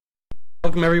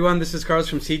Welcome everyone. This is Carlos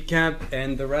from Seed Camp,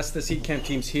 and the rest of the Seed Camp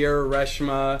team's here.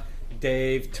 Reshma,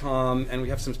 Dave, Tom, and we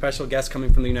have some special guests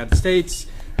coming from the United States.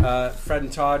 Fred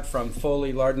and Todd from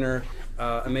Foley Lardner,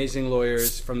 amazing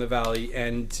lawyers from the Valley.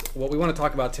 And what we want to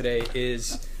talk about today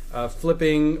is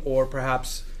flipping, or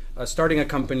perhaps starting a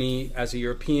company as a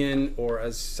European or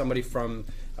as somebody from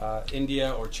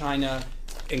India or China,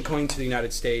 and going to the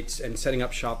United States and setting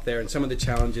up shop there, and some of the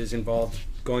challenges involved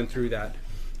going through that.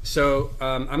 So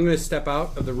I'm going to step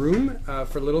out of the room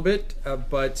for a little bit,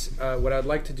 but what I'd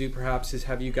like to do perhaps is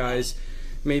have you guys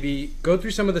maybe go through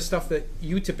some of the stuff that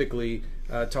you typically,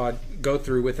 Todd, go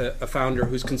through with a founder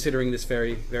who's considering this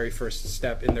very, very first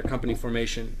step in their company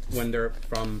formation when they're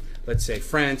from, let's say,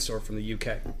 France or from the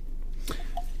UK.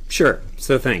 Sure.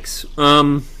 So thanks.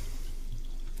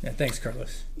 Thanks,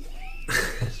 Carlos.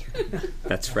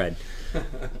 That's Fred.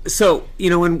 So,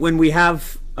 when we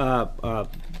have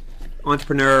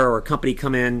entrepreneur or a company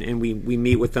come in and we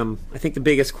meet with them, I think the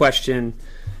biggest question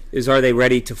is, are they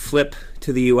ready to flip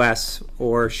to the U.S.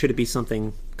 or should it be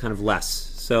something kind of less?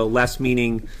 So less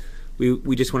meaning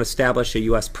we just want to establish a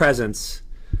U.S. presence,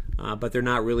 but they're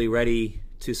not really ready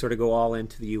to sort of go all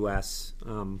into the U.S.,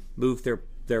 move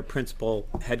their principal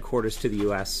headquarters to the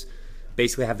U.S.,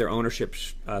 basically have their ownership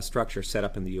structure set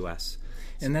up in the U.S.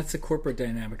 And that's the corporate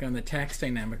dynamic. On the tax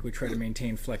dynamic, we try to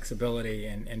maintain flexibility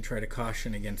and try to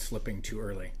caution against flipping too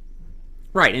early.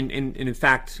 Right, and in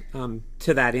fact,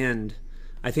 to that end,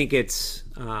 I think it's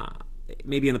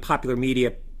maybe in the popular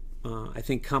media, I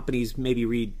think companies maybe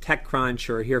read TechCrunch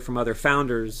or hear from other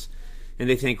founders, and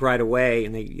they think right away,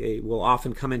 and they will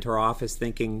often come into our office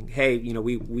thinking, hey,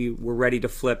 we're ready to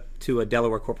flip to a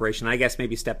Delaware corporation. I guess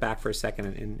maybe step back for a second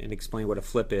and explain what a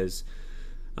flip is.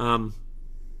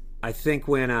 I think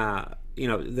when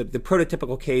the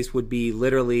prototypical case would be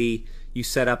literally you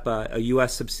set up a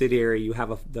U.S. subsidiary, you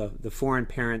have the foreign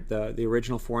parent, the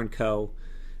original foreign co,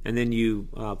 and then you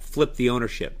flip the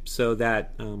ownership so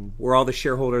that where all the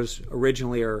shareholders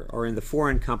originally are in the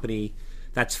foreign company,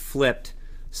 that's flipped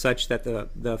such that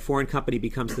the foreign company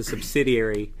becomes the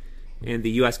subsidiary and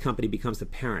the U.S. company becomes the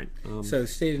parent. So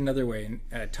stated another way,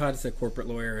 Todd's a corporate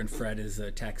lawyer and Fred is a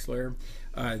tax lawyer.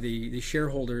 The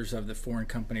shareholders of the foreign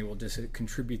company will just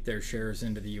contribute their shares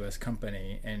into the U.S.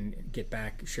 company and get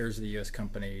back shares of the U.S.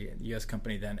 company. The U.S.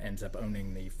 company then ends up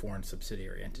owning the foreign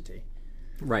subsidiary entity.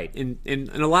 Right, and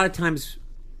a lot of times,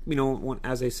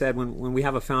 as I said, when we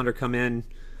have a founder come in,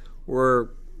 we're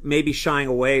maybe shying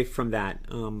away from that.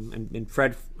 And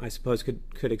Fred, I suppose,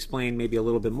 could explain maybe a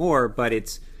little bit more, but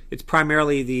it's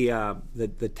primarily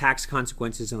the tax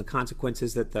consequences and the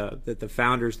consequences that the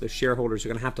founders, the shareholders, are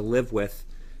going to have to live with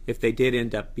if they did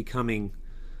end up becoming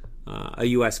a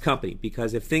U.S. company.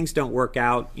 Because if things don't work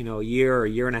out, a year or a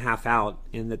year and a half out,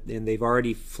 and they've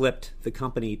already flipped the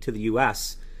company to the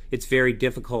U.S., it's very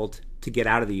difficult to get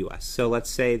out of the U.S. So let's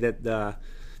say that the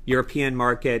European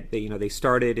market, they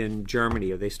started in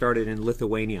Germany or they started in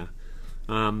Lithuania.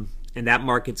 And that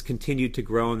market's continued to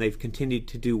grow and they've continued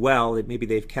to do well. Maybe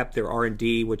they've kept their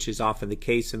R&D, which is often the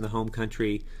case in the home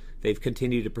country. They've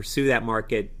continued to pursue that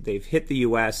market. They've hit the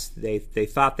U.S. They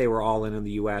thought they were all in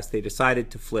the U.S. They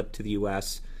decided to flip to the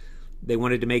U.S. They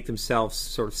wanted to make themselves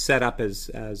sort of set up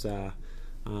as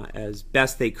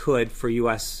best they could for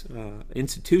U.S.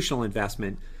 Institutional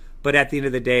investment. But at the end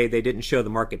of the day, they didn't show the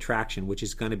market traction, which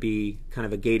is going to be kind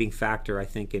of a gating factor, I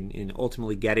think, in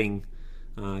ultimately getting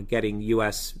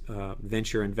U.S.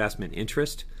 venture investment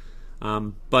interest.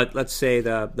 But let's say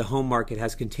the home market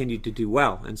has continued to do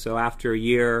well. And so after a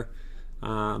year,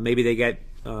 maybe they get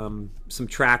some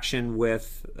traction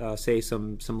with, say,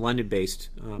 some London-based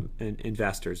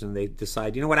investors. And they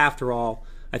decide, after all,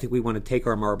 I think we want to take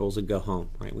our marbles and go home,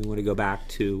 right? We want to go back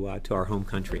to our home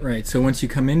country. Right. So once you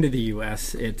come into the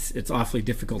U.S., it's awfully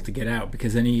difficult to get out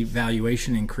because any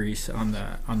valuation increase on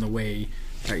the way,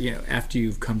 after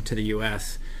you've come to the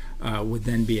U.S., would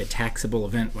then be a taxable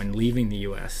event when leaving the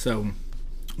U.S. So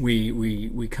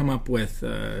we come up with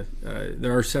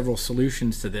there are several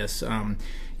solutions to this.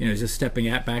 Just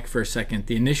stepping back for a second,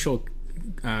 the initial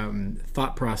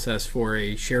thought process for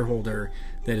a shareholder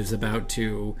that is about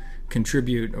to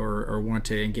contribute or want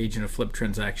to engage in a flip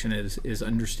transaction is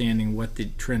understanding what the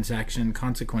transaction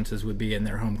consequences would be in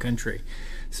their home country.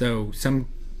 So some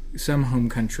home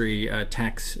country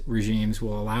tax regimes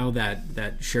will allow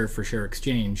that share for share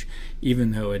exchange,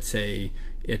 even though it's an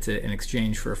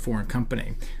exchange for a foreign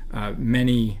company.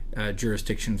 Many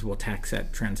jurisdictions will tax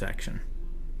that transaction.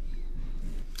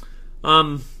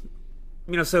 So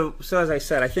as I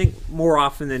said, I think more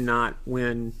often than not,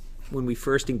 when we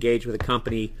first engage with a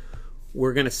company,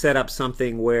 we're going to set up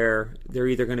something where they're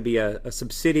either going to be a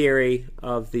subsidiary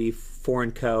of the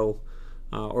foreign co,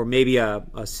 or maybe a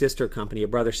sister company, a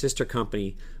brother-sister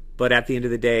company. But at the end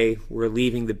of the day, we're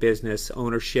leaving the business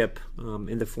ownership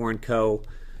in the foreign co,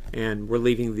 and we're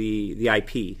leaving the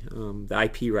IP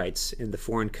rights in the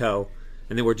foreign co,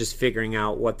 and then we're just figuring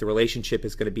out what the relationship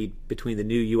is going to be between the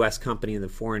new U.S. company and the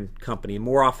foreign company. And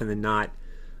more often than not,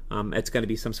 it's going to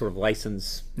be some sort of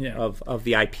license of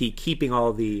the IP, keeping all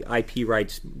of the IP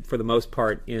rights for the most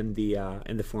part in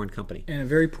the foreign company. And a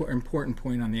very important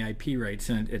point on the IP rights,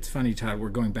 and it's funny, Todd, we're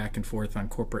going back and forth on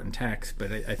corporate and tax,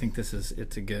 but I think it's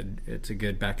a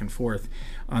good back and forth.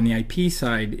 On the IP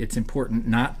side, it's important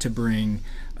not to bring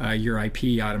your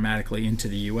IP automatically into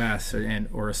the U.S.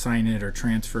 or assign it or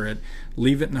transfer it.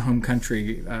 Leave it in the home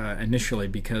country initially,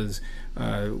 because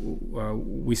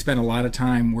we spend a lot of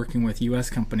time working with U.S.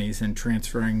 companies and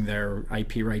transferring their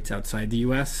IP rights outside the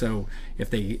U.S. So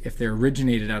if they're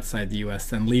originated outside the U.S.,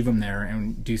 then leave them there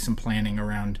and do some planning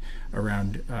around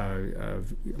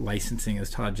licensing, as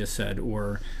Todd just said,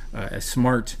 or a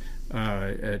smart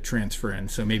transfer in.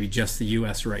 So maybe just the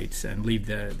U.S. rights and leave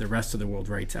the rest of the world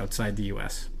rights outside the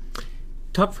U.S.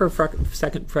 Talk for a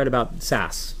second, Fred, about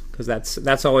SaaS, because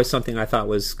that's always something I thought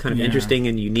was kind of interesting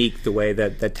and unique, the way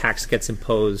that the tax gets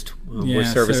imposed where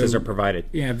services are provided.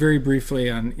 Yeah, very briefly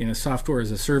on software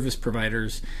as a service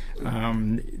providers.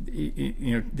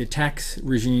 The tax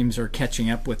regimes are catching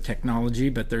up with technology,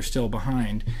 but they're still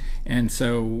behind. And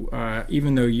so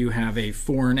even though you have a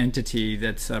foreign entity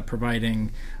that's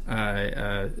providing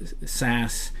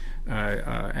SaaS,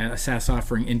 a SaaS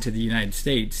offering into the United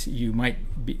States, you might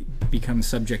become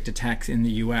subject to tax in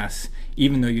the U.S.,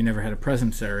 even though you never had a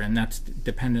presence there, and that's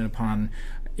dependent upon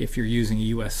if you're using a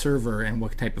U.S. server and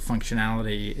what type of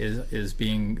functionality is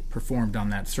being performed on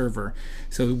that server.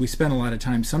 So we spend a lot of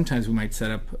time. Sometimes we might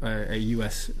set up a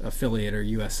U.S. affiliate or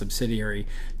U.S. subsidiary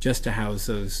just to house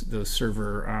those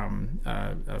server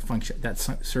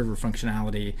server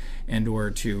functionality and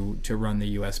or to run the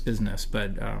U.S. business.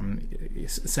 But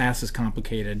SaaS is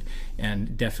complicated,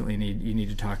 and definitely you need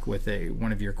to talk with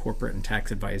one of your corporate and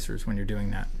tax advisors when you're doing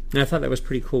that. And I thought that was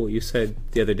pretty cool. You said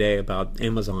the other day about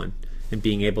Amazon and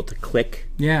being able to click.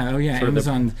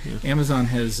 Amazon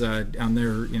has on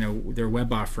their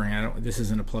web offering. This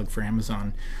isn't a plug for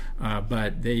Amazon,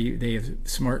 but they have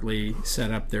smartly set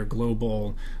up their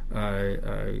global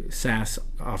SaaS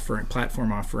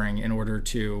platform offering in order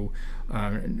to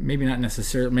maybe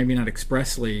not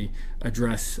expressly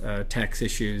address tax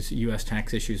issues, U.S.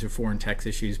 tax issues or foreign tax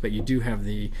issues, but you do have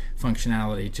the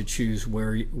functionality to choose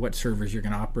what servers you're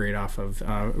going to operate off of,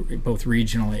 both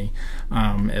regionally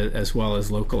as well as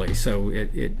locally. So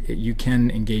you can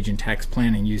engage in tax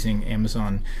planning using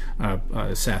Amazon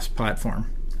SaaS platform.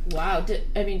 Wow. Do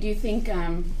you think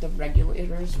the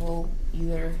regulators will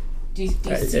either... Do you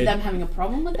see them having a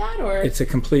problem with that, or it's a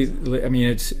complete?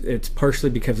 It's partially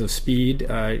because of speed.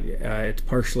 It's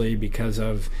partially because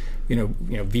of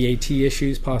VAT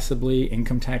issues, possibly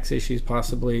income tax issues,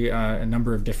 possibly a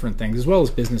number of different things, as well as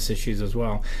business issues as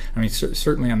well.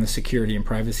 Certainly on the security and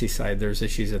privacy side, there's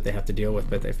issues that they have to deal with,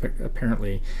 but they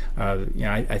apparently,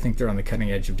 I think they're on the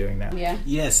cutting edge of doing that.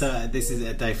 Yeah. So this is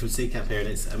Dave from CCAP here,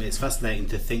 and it's fascinating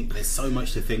to think. There's so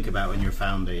much to think about when you're a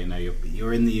founder.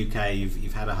 You're in the UK.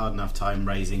 You've had a hard enough time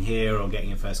raising here or getting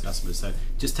your first customers. So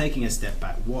just taking a step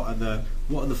back, what are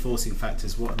the forcing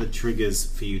factors? What are the triggers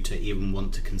for you to even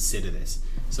want to consider this?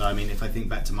 So if I think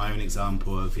back to my own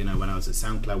example of when I was at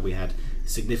SoundCloud, we had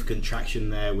significant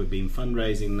traction there. We've been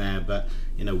fundraising there, but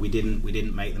we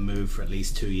didn't make the move for at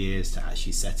least 2 years to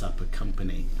actually set up a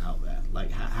company out there.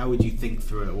 Like, how would you think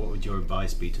through it? What would your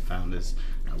advice be to founders?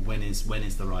 When is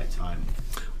the right time?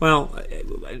 Well,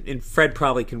 and Fred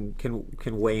probably can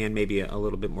weigh in maybe a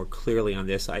little bit more clearly on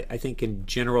this. I think in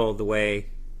general, the way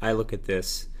I look at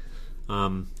this,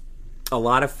 a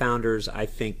lot of founders, I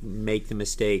think, make the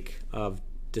mistake of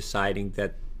deciding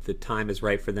that the time is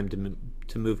right for them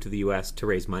to move to the U.S. to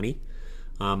raise money.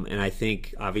 And I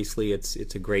think, obviously, it's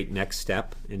a great next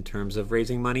step in terms of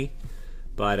raising money.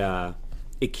 But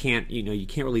it can't, you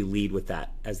can't really lead with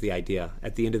that as the idea.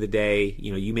 At the end of the day,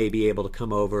 you may be able to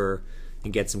come over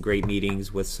and get some great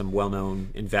meetings with some well-known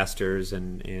investors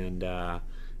and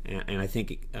I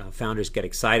think founders get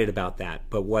excited about that.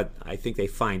 But what I think they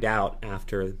find out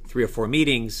after 3 or 4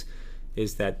 meetings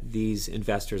is that these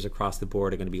investors across the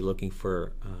board are going to be looking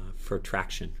for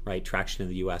traction, right? Traction in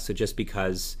the U.S. So just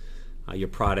because your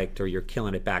product or you're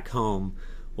killing it back home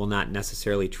will not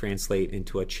necessarily translate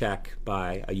into a check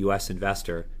by a U.S.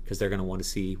 investor, because they're going to want to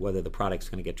see whether the product's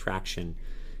going to get traction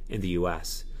in the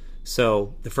U.S.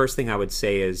 So the first thing I would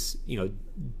say is,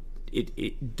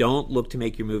 don't look to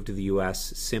make your move to the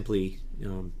U.S. simply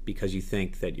because you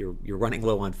think that you're running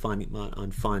low on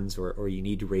funds or you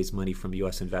need to raise money from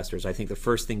U.S. investors. I think the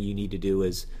first thing you need to do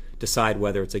is decide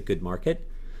whether it's a good market.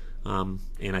 And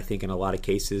I think in a lot of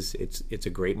cases it's a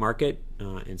great market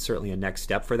and certainly a next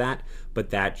step for that.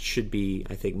 But that should be,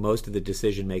 I think most of the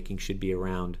decision making should be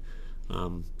around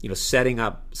setting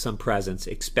up some presence,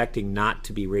 expecting not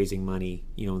to be raising money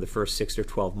in the first 6 or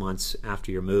 12 months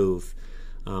after your move,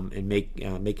 and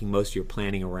making most of your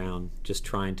planning around just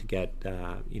trying to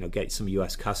get some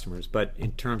U.S. customers. But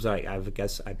in terms of, I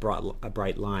guess I brought a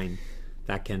bright line.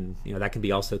 That can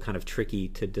be also kind of tricky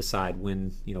to decide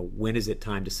when is it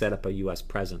time to set up a U.S.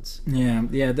 presence. Yeah.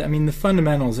 I mean, the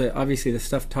fundamentals. Obviously, the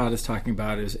stuff Todd is talking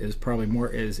about is probably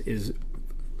is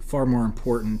far more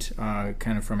important,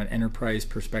 kind of from an enterprise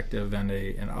perspective and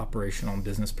an operational and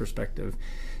business perspective.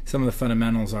 Some of the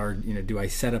fundamentals are, do I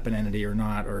set up an entity or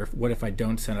not, or what if I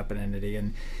don't set up an entity?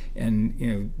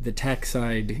 And the tax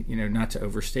side, not to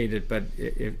overstate it, but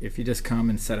if you just come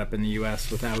and set up in the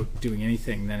U.S. without doing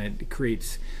anything, then it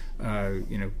creates,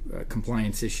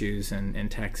 compliance issues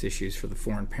and tax issues for the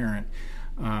foreign parent.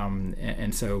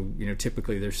 And so,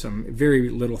 typically there's some very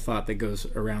little thought that goes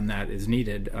around that is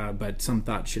needed, but some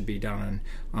thought should be done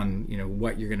on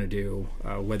what you're going to do,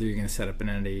 whether you're going to set up an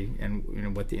entity,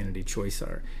 and what the entity choice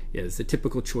is. The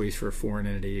typical choice for a foreign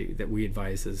entity that we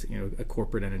advise is a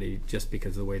corporate entity, just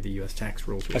because of the way the U.S. tax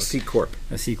rules work. A C corp.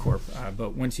 A C corp.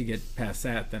 But once you get past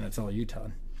that, then it's all you,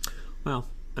 Todd. Well,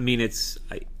 I mean,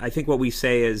 I think what we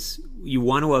say is you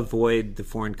want to avoid the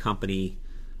foreign company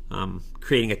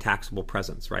creating a taxable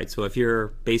presence, right? So if you're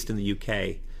based in the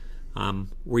UK,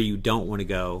 where you don't want to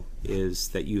go is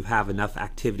that you have enough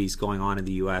activities going on in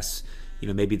the US.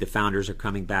 Maybe the founders are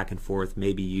coming back and forth.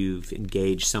 Maybe you've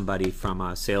engaged somebody from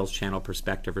a sales channel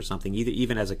perspective or something,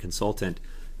 even as a consultant,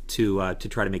 to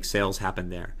try to make sales happen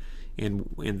there. And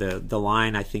the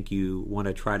line I think you want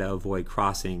to try to avoid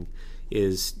crossing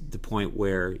is the point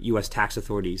where U.S. tax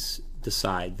authorities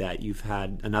decide that you've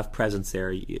had enough presence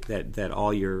there that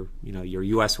all your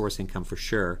U.S. source income for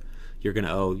sure you're going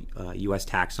to owe U.S.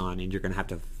 tax on, and you're going to have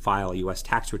to file a U.S.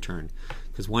 tax return,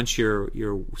 because once you're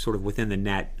sort of within the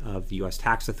net of the U.S.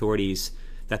 tax authorities,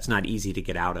 that's not easy to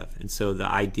get out of. And so the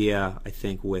idea, I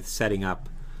think, with setting up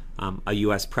a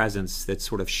U.S. presence that's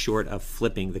sort of short of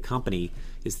flipping the company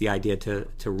is the idea to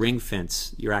ring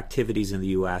fence your activities in the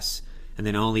U.S. and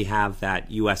then only have that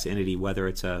U.S. entity, whether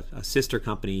it's a sister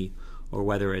company or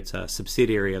whether it's a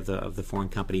subsidiary of the foreign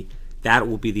company, that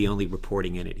will be the only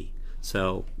reporting entity.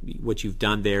 So what you've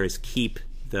done there is keep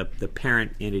the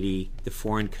parent entity, the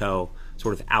foreign co,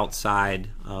 sort of outside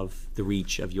of the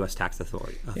reach of U.S. tax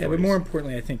authorities. Yeah, but more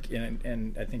importantly, I think,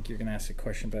 and I think you're going to ask a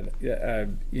question, but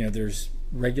there's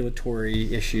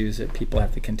regulatory issues that people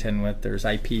have to contend with. There's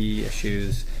IP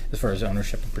issues as far as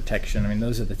ownership and protection. I mean,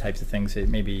 those are the types of things that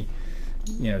maybe,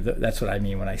 that's what I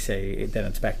mean when I say then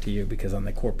it's back to you, because on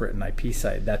the corporate and IP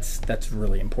side, that's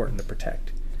really important to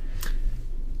protect.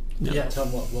 No. Yeah,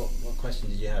 Tom, what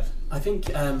question did you have? I think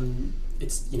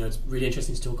it's really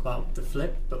interesting to talk about the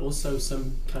flip, but also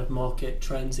some kind of market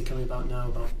trends are coming about now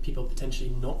about people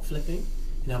potentially not flipping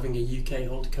and having a UK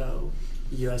holdco,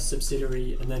 a US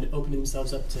subsidiary, and then opening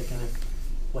themselves up to kind of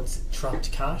what's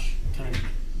trapped cash, kind of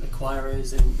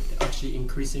acquirers, and actually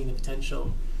increasing the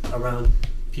potential around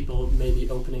people maybe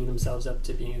opening themselves up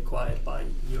to being acquired by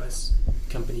US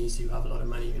companies who have a lot of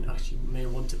money and actually may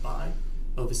want to buy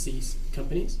overseas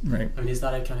companies. Right. I mean, is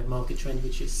that a kind of market trend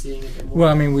which you're seeing a bit more? Well,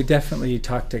 I mean, we definitely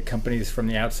talk to companies from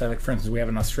the outside. Like, for instance, we have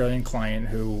an Australian client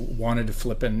who wanted to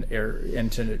flip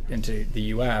into the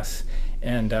U.S.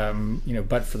 and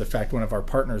but for the fact one of our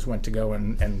partners went to go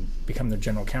and become their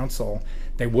general counsel,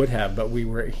 they would have, but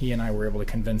he and I were able to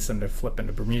convince them to flip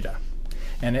into Bermuda.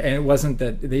 And it wasn't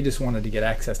that they just wanted to get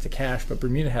access to cash, but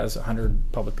Bermuda has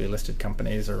 100 publicly listed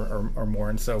companies or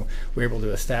more, and so we're able to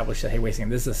establish that, hey, wait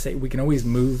a second, we can always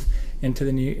move into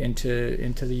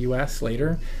the U.S.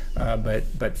 later,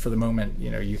 but for the moment,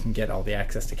 you can get all the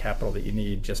access to capital that you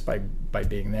need just by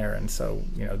being there, and so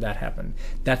that happened.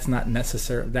 That's not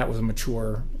necessary. That was a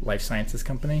mature life sciences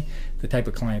company. The type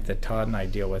of client that Todd and I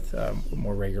deal with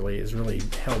more regularly is really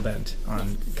hell bent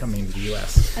on coming to the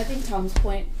U.S. I think Tom's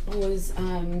point was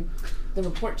the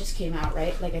report just came out,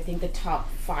 right? Like, I think the top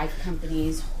 5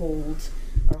 companies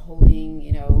are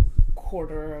holding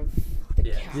quarter of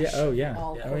the cash. Yeah. Oh yeah.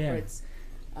 All corporates.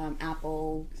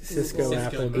 Apple, Cisco, Google,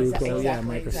 Apple, Google,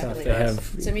 exactly, Microsoft. They have.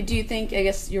 So I mean, do you think? I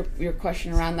guess your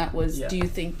question around that was, do you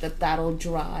think that'll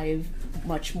drive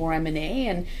much more M&A,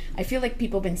 and I feel like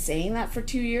people have been saying that for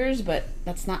 2 years, but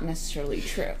that's not necessarily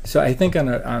true. So I think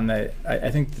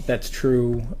I think that's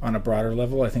true on a broader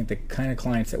level. I think the kind of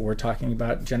clients that we're talking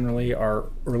about generally are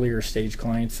earlier stage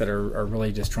clients that are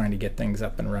really just trying to get things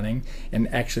up and running,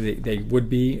 and actually they would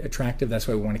be attractive. That's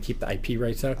why we want to keep the IP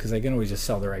rights out, because they can always just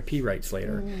sell their IP rights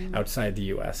later outside the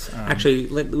U.S. Actually,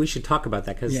 we should talk about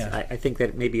that, because Yeah. I think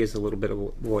that maybe is a little bit of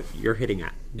what you're hitting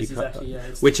at. This is actually,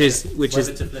 it's which the- is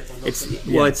whether to flip or not it's flip.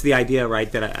 well, it's the idea,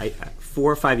 right? That I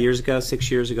 4 or 5 years ago,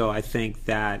 6 years ago, I think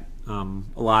that a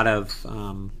lot of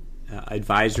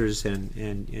advisors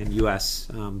and U.S.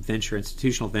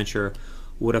 institutional venture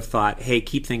would have thought, hey,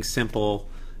 keep things simple.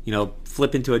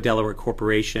 Flip into a Delaware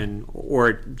corporation,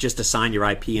 or just assign your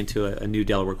IP into a new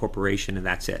Delaware corporation, and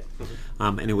that's it.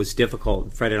 And it was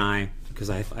difficult. Fred and I, because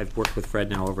I've worked with Fred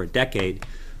now over a decade,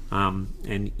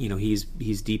 and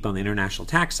he's deep on the international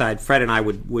tax side. Fred and I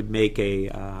would make a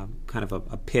kind of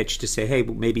a pitch to say, hey,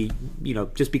 maybe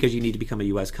just because you need to become a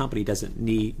U.S. company doesn't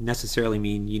necessarily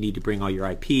mean you need to bring all your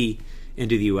IP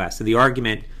into the U.S. So the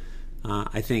argument,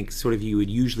 I think, sort of you would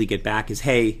usually get back is,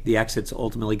 hey, the exit's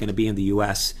ultimately going to be in the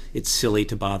U.S. It's silly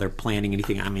to bother planning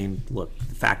anything. I mean, look,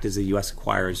 the fact is the U.S.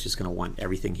 acquirer is just going to want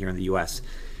everything here in the U.S.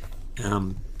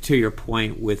 To your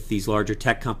point, with these larger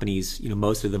tech companies,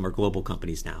 most of them are global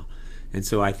companies now. And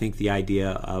so I think the idea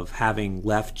of having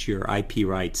left your IP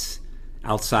rights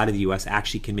outside of the U.S.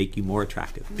 actually can make you more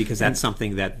attractive, because that's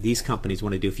something that these companies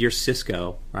want to do. If you're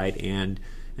Cisco, right, and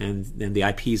then the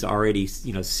IP is already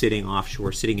sitting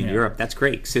offshore, sitting in Europe, that's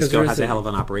great. Cisco has a hell of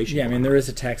an operation. Yeah, I mean, there is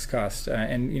a tax cost,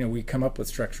 and we come up with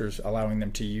structures allowing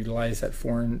them to utilize that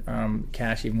foreign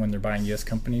cash even when they're buying U.S.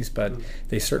 companies, but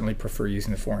they certainly prefer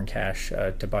using the foreign cash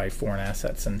to buy foreign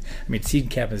assets. And I mean,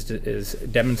 SeedCap is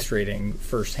demonstrating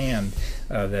firsthand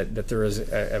that there is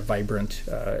a vibrant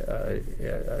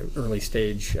early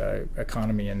stage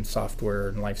economy in software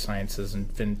and life sciences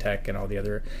and fintech and all the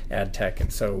other ad tech,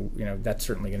 and so that's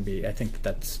certainly going to be, I think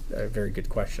that's a very good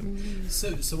question.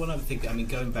 So one other thing, I mean,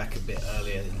 going back a bit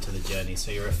earlier into the journey, so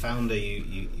you're a founder,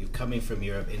 you're coming from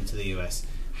Europe into the US.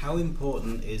 How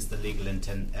important is the legal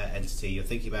entity? You're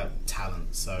thinking about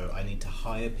talent, so I need to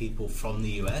hire people from the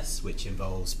US, which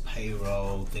involves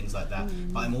payroll, things like that.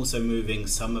 But I'm also moving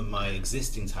some of my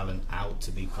existing talent out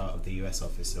to be part of the US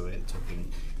office, so we're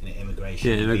talking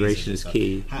immigration. Yeah, immigration is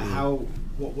key.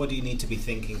 What do you need to be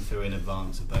thinking through in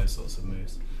advance of those sorts of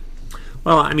moves?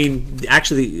 Well, I mean,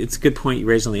 actually, it's a good point you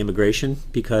raised on the immigration,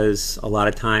 because a lot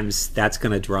of times that's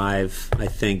going to drive, I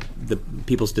think, the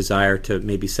people's desire to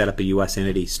maybe set up a U.S.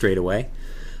 entity straight away.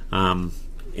 And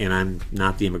I'm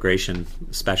not the immigration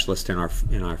specialist in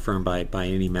our firm by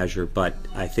any measure, but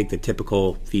I think the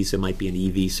typical visa might be an E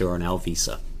visa or an L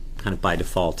visa, kind of by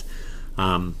default.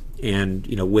 And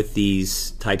with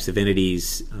these types of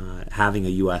entities, having a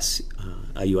U.S.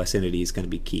 entity is going to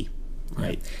be key.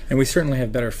 Right, and we certainly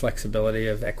have better flexibility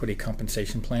of equity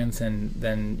compensation plans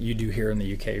than you do here in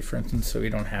the UK, for instance. So we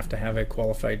don't have to have a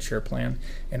qualified share plan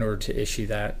in order to issue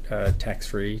that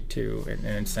tax-free to and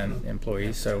incent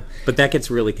employees. So, but that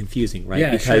gets really confusing, right?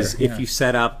 Yeah, because sure, if you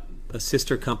set up a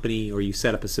sister company or you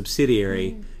set up a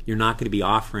subsidiary, you're not going to be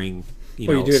offering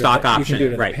stock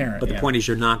option, right? Parent, but the point is,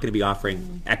 you're not going to be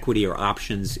offering equity or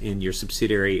options in your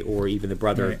subsidiary or even the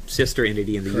brother sister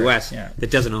entity in the U.S. that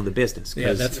doesn't own the business.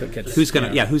 Yeah, that's what gets. Who's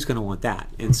going to want that?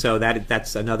 And so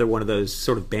that's another one of those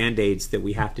sort of band-aids that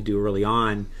we have to do early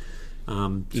on.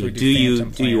 Do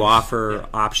you offer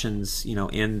options?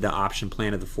 In the option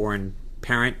plan of the foreign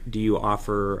parent, do you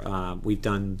offer? We've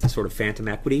done the sort of phantom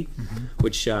equity,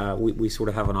 which we sort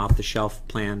of have an off-the-shelf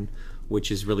plan, which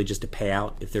is really just a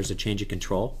payout if there's a change of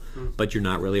control, but you're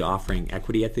not really offering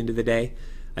equity at the end of the day.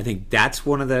 I think that's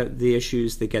one of the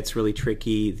issues that gets really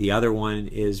tricky. The other one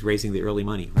is raising the early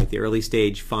money, right? The early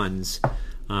stage funds.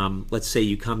 Let's say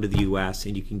you come to the U.S.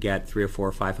 and you can get $300,000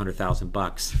 or $400,000 or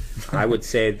 $500,000. I would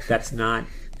say that's not,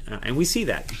 and we see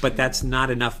that, but that's not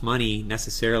enough money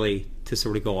necessarily to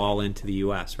sort of go all into the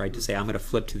U.S., right? To say I'm going to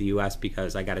flip to the U.S.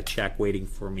 because I got a check waiting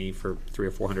for me for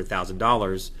 $300,000 or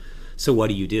 $400,000. So what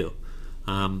do you do?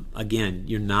 Again,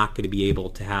 you're not going to be able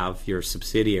to have your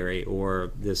subsidiary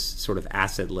or this sort of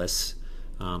assetless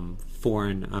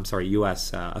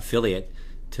U.S. affiliate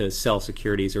to sell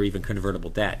securities or even convertible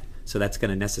debt. So that's going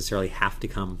to necessarily have to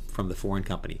come from the foreign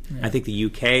company. I think the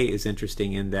UK is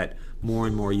interesting in that more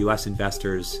and more U.S.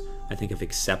 investors, I think, have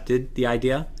accepted the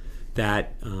idea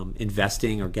that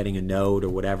investing or getting a note or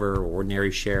whatever, or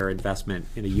ordinary share investment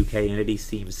in a UK entity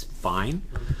seems fine.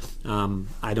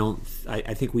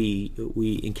 I think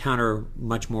we encounter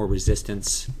much more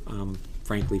resistance,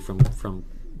 frankly, from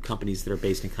companies that are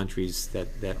based in countries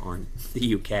that aren't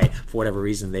the UK for whatever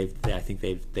reason. I think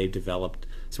they've developed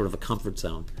sort of a comfort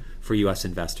zone for U.S.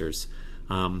 investors.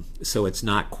 So it's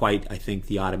not quite, I think,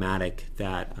 the automatic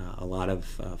that a lot of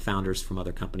founders from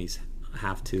other companies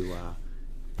have to.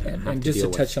 And just to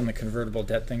touch on the convertible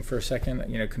debt thing for a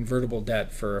second, convertible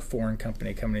debt for a foreign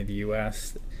company coming to the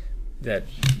U.S. that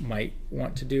might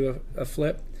want to do a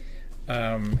flip,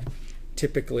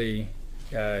 typically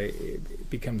it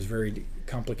becomes very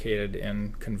complicated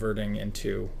in converting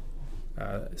into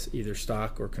either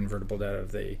stock or convertible debt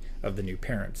of the new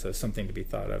parent. So something to be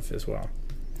thought of as well.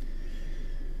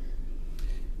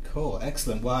 Cool,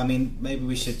 excellent. Well, I mean, maybe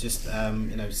we should just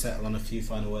settle on a few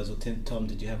final words. Or Tom,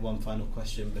 did you have one final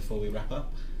question before we wrap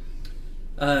up?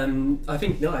 I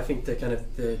think the kind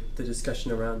of the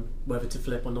discussion around whether to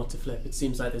flip or not to flip. It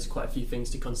seems like there's quite a few things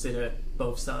to consider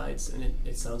both sides, and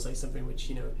it sounds like something which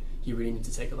you really need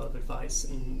to take a lot of advice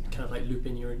and kind of like loop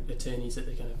in your attorneys at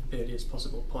the kind of earliest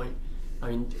possible point. I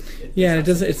mean, it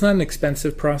doesn't. It's not an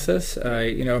expensive process.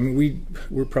 I mean,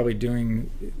 we're probably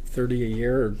doing 30 a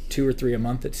year or 2 or 3 a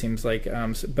month. It seems like,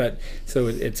 but so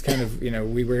it's kind of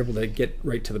we were able to get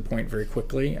right to the point very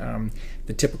quickly.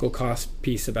 The typical cost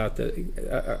piece about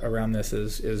around this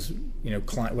is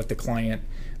what the client,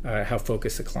 how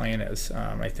focused the client is.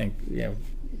 I think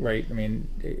right. I mean,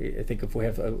 I think if we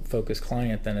have a focused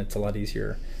client, then it's a lot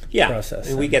easier process.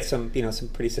 And we get some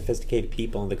pretty sophisticated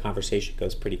people, and the conversation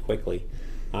goes pretty quickly.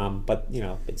 But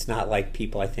it's not like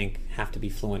people, I think, have to be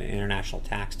fluent in international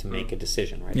tax to make a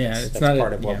decision, right? Yeah, that's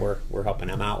part of what we're helping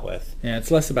them out with. Yeah,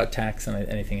 it's less about tax than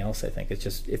anything else. I think it's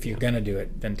just if you're going to do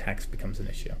it, then tax becomes an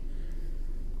issue.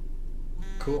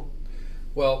 Cool.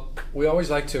 Well, we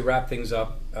always like to wrap things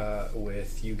up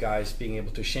with you guys being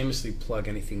able to shamelessly plug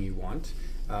anything you want.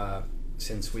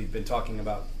 Since we've been talking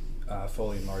about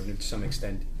Foley and Lardner to some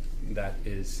extent, that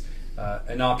is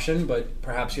an option, but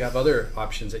perhaps you have other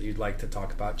options that you'd like to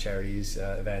talk about, charities,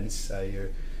 events, your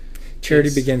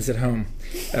charity begins at home.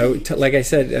 Like I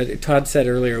said, Todd said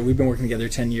earlier, we've been working together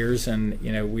 10 years, and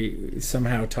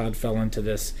Todd fell into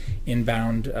this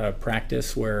inbound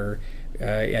practice where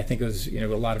I think it was a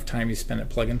lot of time he spent at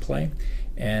Plug and Play,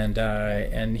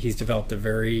 and he's developed a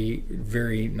very,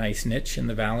 very nice niche in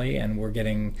the Valley, and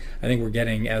I think we're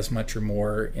getting as much or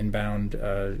more inbound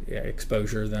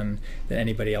exposure than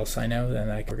anybody else I know, and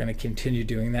we're going to continue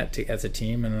doing that as a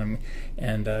team, and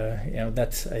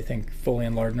that's, I think, Foley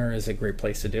and Lardner is a great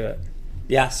place to do it.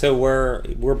 Yeah, so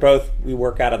we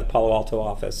work out of the Palo Alto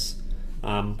office.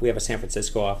 We have a San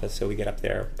Francisco office, so we get up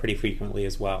there pretty frequently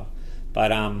as well.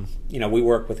 But we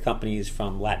work with companies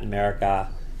from Latin America,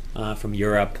 from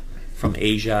Europe, from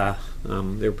Asia.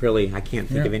 They're really, I can't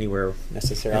think of anywhere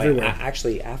necessarily.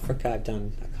 Actually, Africa, I've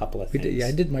done a couple of things.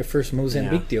 I did my first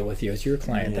Mozambique deal with you as your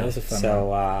client. That was a fun one.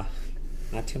 So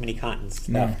not too many continents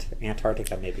left.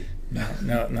 Antarctica, maybe. No,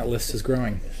 and that list is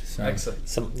growing. So.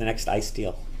 Excellent. The next ice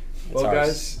deal. Well,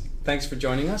 guys, thanks for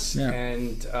joining us,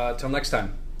 and till next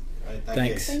time. Right,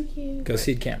 Thanks. Thank you. Go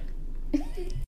Seed Camp.